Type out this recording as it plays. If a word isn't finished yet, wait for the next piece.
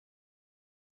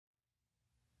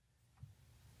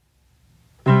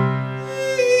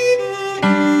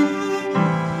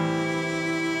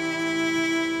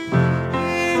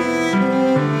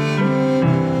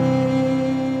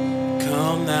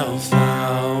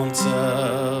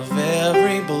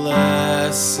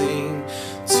sing.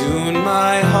 Tune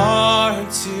my heart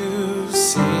to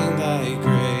sing thy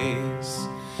grace.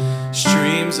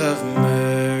 Streams of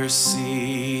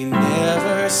mercy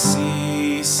never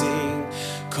ceasing,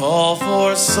 call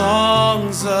for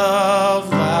songs of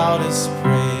loudest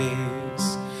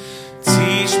praise.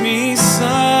 Teach me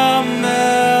some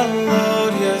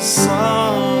melodious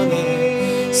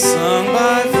sonnet sung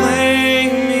by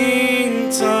flaming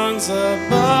tongues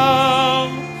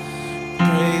above.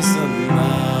 Praise the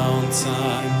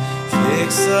mountain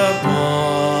fixed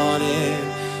upon it,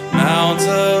 mount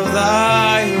of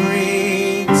thy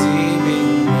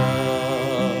redeeming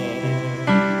love.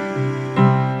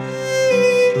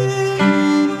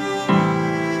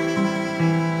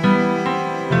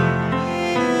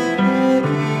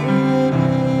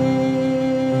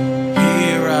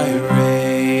 Here I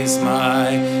raise my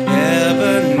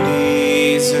Ebenezer,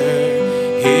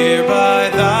 here by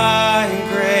thy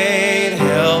great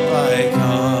help I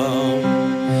come,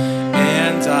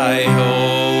 and I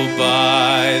hope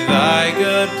by thy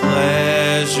good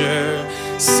pleasure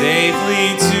safely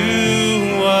to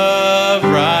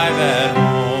arrive at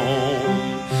home.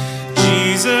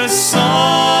 Jesus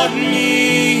sought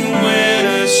me when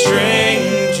a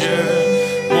stranger,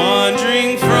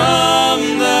 wandering from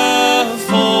the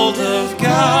fold of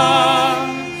God.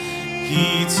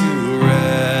 He to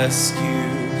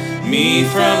rescue me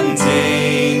from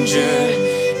danger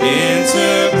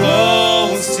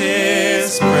interposed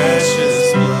his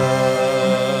precious blood.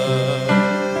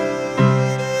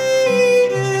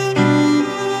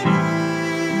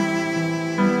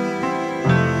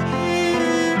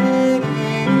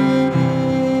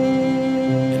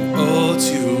 And oh,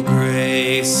 to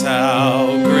grace,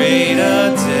 how great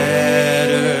a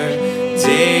debtor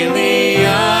daily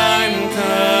I'm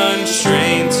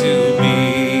constrained to be.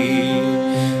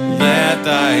 Let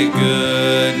thy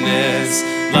goodness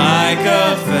like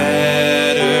a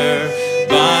fetter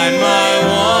bind my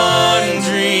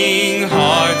wandering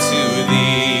heart to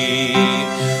thee.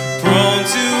 Prone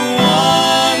to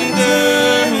wander,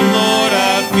 Lord, I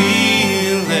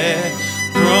feel it,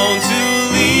 prone to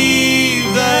leave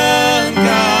the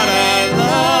God I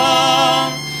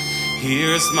love.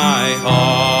 Here's my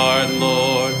heart,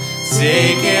 Lord,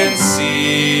 take and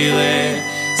seal it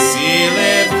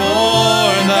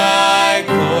for thy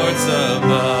courts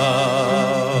above.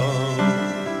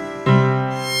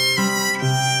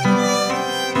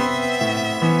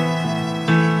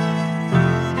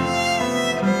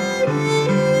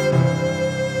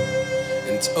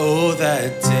 And oh,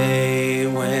 that day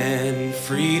when,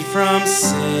 freed from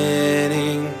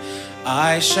sinning,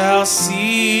 I shall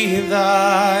see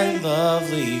thy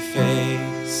lovely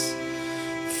face,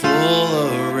 full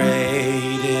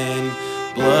arrayed in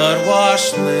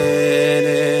blood-washed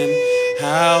linen.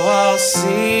 How I'll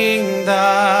sing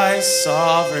thy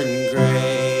sovereign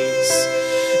grace.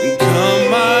 And come,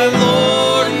 my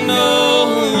Lord, no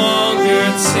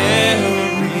longer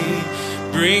tarry,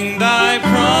 bring thy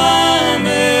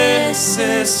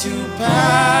promises to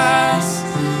pass,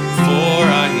 for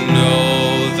I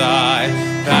know thy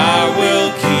power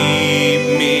will keep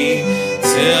me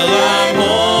till I'm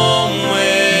home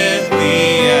with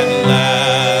thee at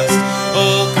last.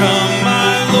 Oh, come,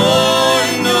 my Lord,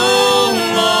 no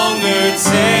longer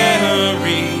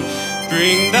tarry,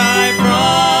 bring thy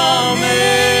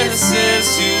promises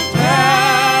to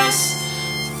pass,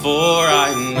 for I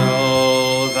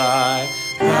know thy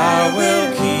power will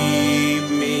keep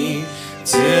me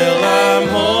till I'm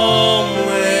home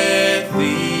with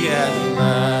thee at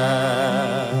last.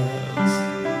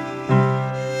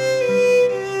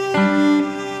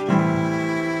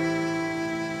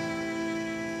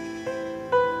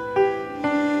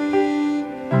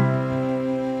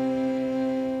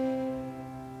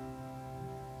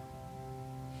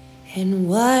 And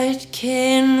what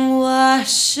can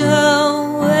wash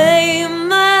away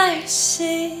my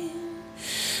sin?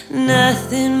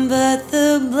 Nothing but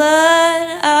the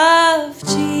blood of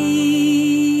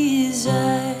Jesus.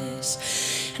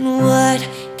 And what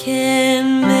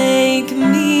can make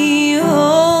me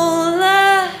whole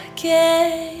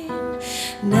again?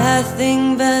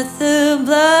 Nothing but the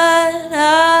blood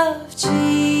of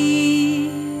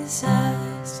Jesus.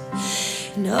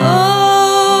 And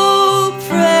oh,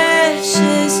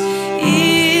 precious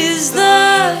is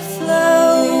the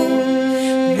flow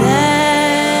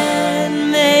that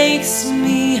makes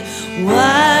me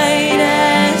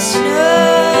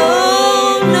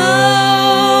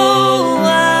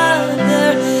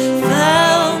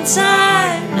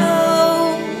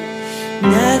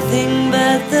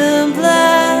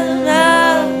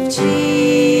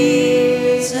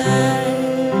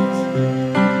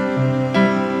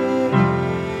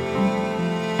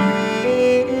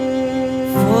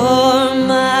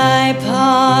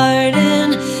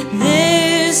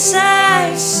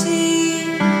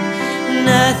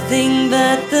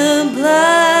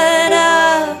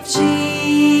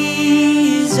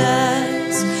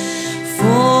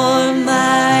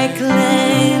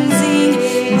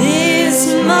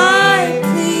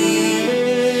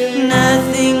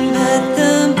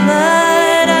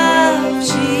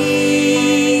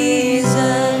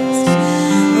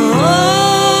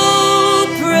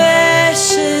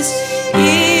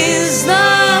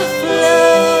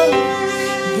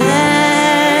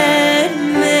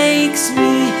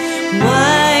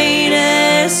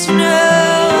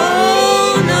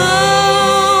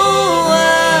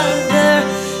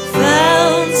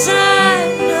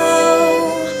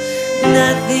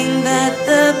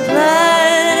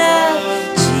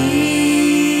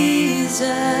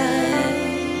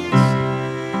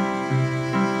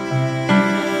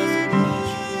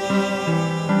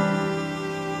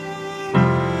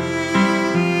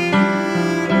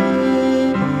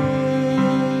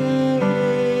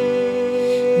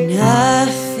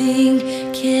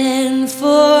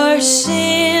for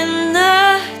sin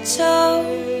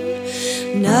atoned,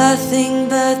 nothing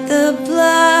but the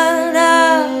blood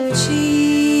of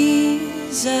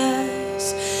Jesus,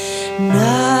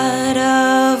 not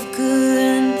of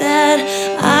good that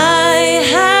I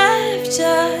have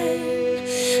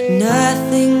done,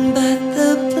 nothing but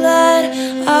the blood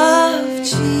of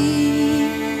Jesus.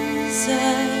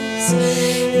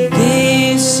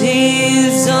 This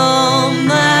is all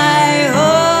my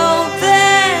hope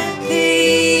and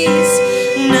peace,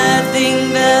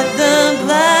 nothing but the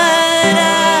blood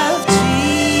of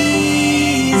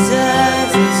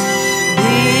Jesus.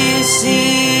 This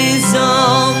is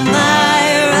all my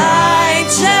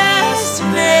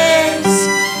righteousness,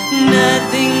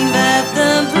 nothing but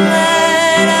the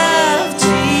blood of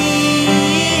Jesus.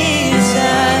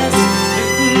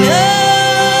 No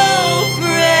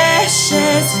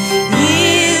precious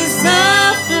is the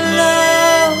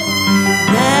flow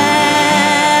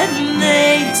that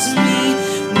makes me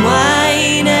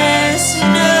white as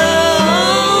snow.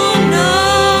 No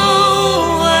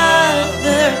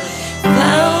other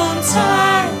fount I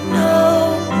know,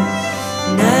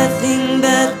 nothing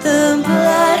but the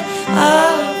blood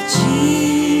of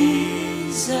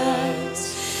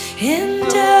Jesus. And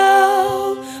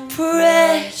oh,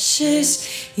 precious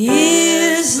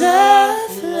is the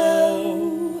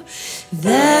flow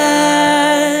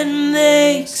that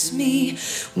makes me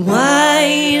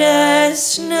white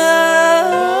as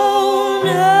snow.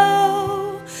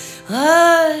 No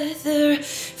other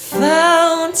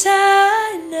fount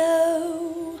I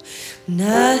know,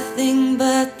 nothing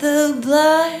but the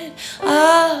blood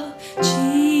of